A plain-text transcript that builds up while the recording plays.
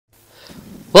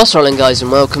What's rolling, guys,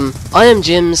 and welcome. I am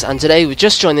Jims, and today we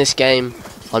just joined this game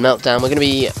on Meltdown. We're going to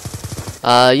be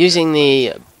using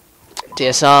the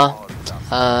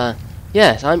DSR.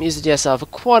 Yes, I haven't used the DSR for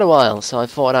quite a while, so I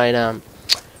thought I'd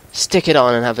stick it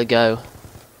on and have a go.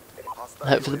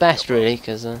 Hope for the best, really,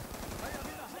 because did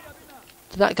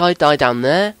that guy die down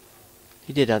there?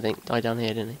 He did, I think. Die down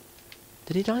here, didn't he?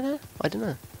 Did he die there? I don't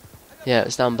know. Yeah, it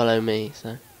was down below me,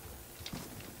 so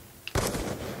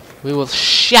we will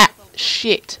shit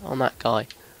on that guy.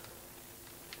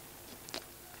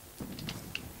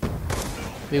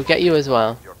 We'll get you as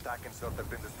well.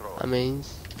 That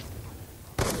means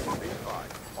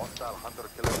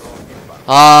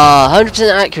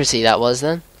 100% accuracy that was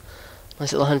then.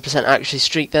 Nice little 100% accuracy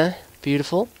streak there.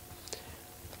 Beautiful.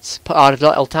 Let's put our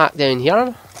little tack down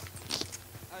here.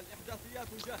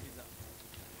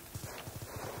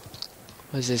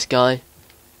 Where's this guy?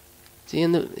 Is he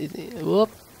in the...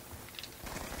 whoop.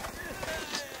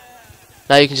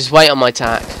 Now you can just wait on my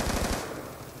tack.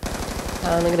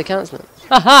 And I'm going to cancel it.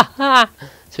 Ha ha ha!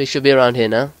 So he should be around here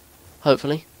now.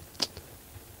 Hopefully.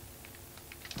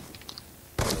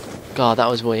 God, that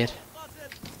was weird.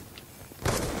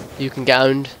 You can get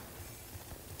owned.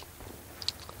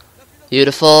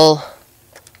 Beautiful.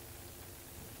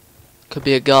 Could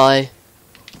be a guy.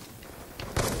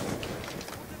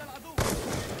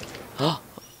 Oh.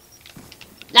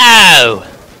 No!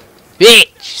 Bitch!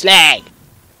 Slag!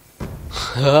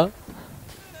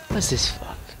 What's this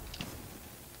fuck?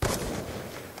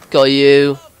 Got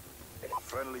you.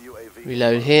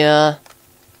 Reload here.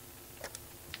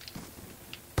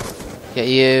 Get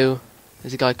you.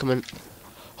 There's a guy coming.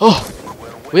 Oh!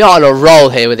 We are on a roll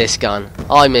here with this gun.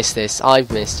 I missed this. I've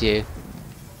missed you.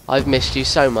 I've missed you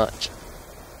so much.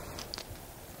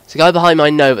 There's a guy behind me, I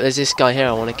know, but there's this guy here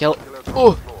I want to kill.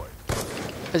 Oh!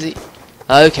 Is he?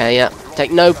 Okay, yeah.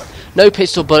 Take no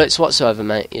pistol bullets whatsoever,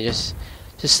 mate. You just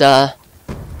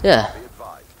yeah.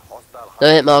 No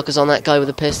hit markers on that guy with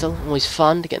a pistol. Always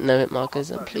fun to get no hit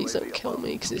markers. And please don't kill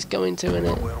me, because it's going to,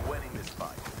 innit?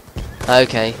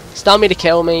 Okay. Start me to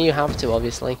kill me, you have to,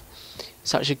 obviously.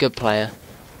 Such a good player.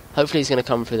 Hopefully he's going to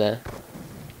come through there.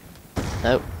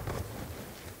 Nope.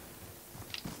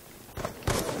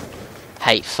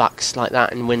 Hate fucks like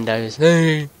that in windows. So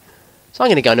I'm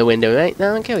going to go in a window, mate.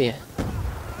 Now and kill you.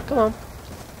 Come on.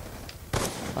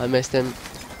 I missed him.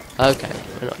 Okay,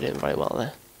 we're not doing very well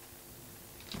there.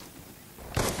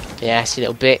 Yes, you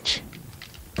little bitch.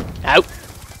 Out.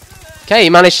 Okay,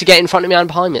 you managed to get in front of me and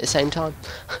behind me at the same time.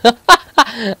 Oh,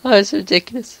 it's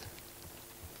ridiculous.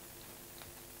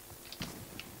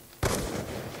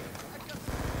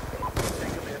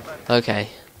 Okay.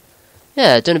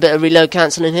 Yeah, doing a bit of reload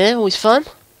cancelling here. Always fun.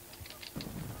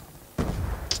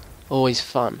 Always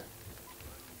fun.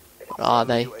 Where are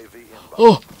they?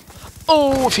 Oh!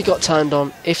 Oh, if he got turned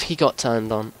on. If he got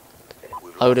turned on.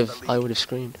 I would have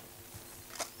screamed.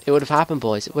 It would have happened,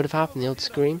 boys. It would have happened, the old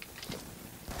scream.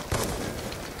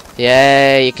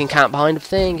 Yeah, you can camp behind a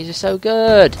thing. You're just so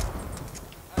good.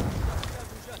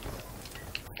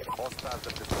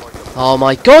 Oh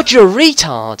my god, you're a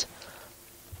retard!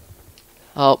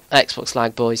 Oh, Xbox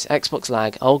lag, boys. Xbox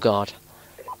lag. Oh god.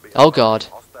 Oh god.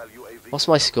 What's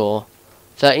my score?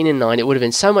 13 and 9. It would have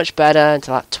been so much better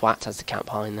until that twat has to camp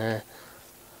behind there.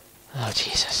 Oh,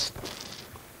 Jesus.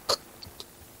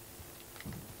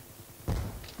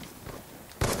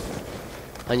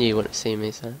 I knew you wouldn't see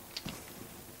me, so.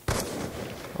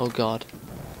 Oh god.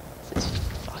 This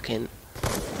fucking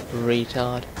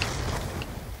retard.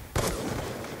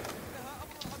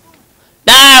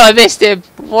 No! I missed him!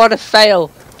 What a fail!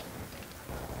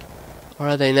 Where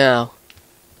are they now?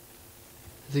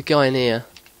 There's a guy in here.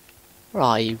 Where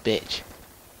are you, bitch?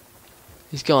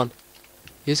 He's gone.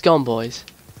 He's gone, boys.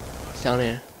 He's down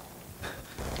here.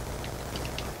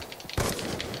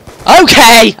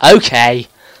 Okay! Okay!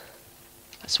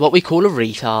 That's what we call a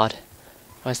retard.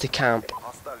 Where's the camp?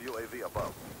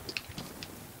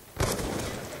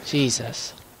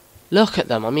 Jesus. Look at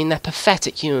them. I mean, they're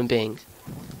pathetic human beings.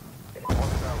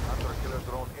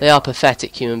 They are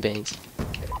pathetic human beings.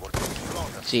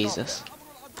 Jesus.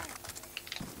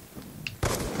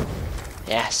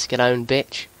 Yes, get owned,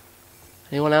 bitch.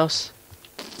 Anyone else?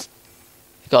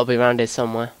 You gotta be around here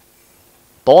somewhere.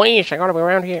 Boys, I gotta be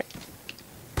around here.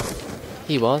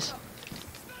 He was.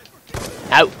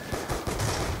 Out.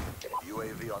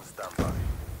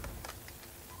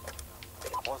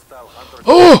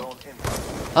 Oh!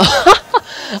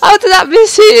 How did that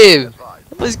miss him?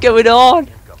 What's going on?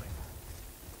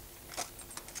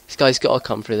 This guy's got to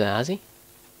come through there, has he?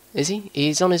 Is he?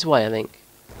 He's on his way, I think.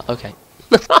 Okay.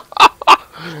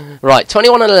 Right,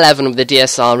 21 and 11 with the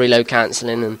DSR reload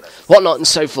cancelling and whatnot and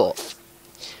so forth.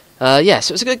 Yeah,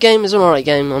 so it was a good game, it was an alright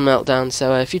game on Meltdown,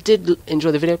 so if you did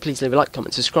enjoy the video, please leave a like,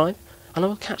 comment, subscribe, and I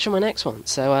will catch you on my next one.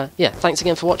 So, yeah, thanks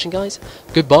again for watching, guys.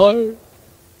 Goodbye.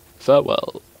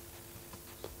 Farewell.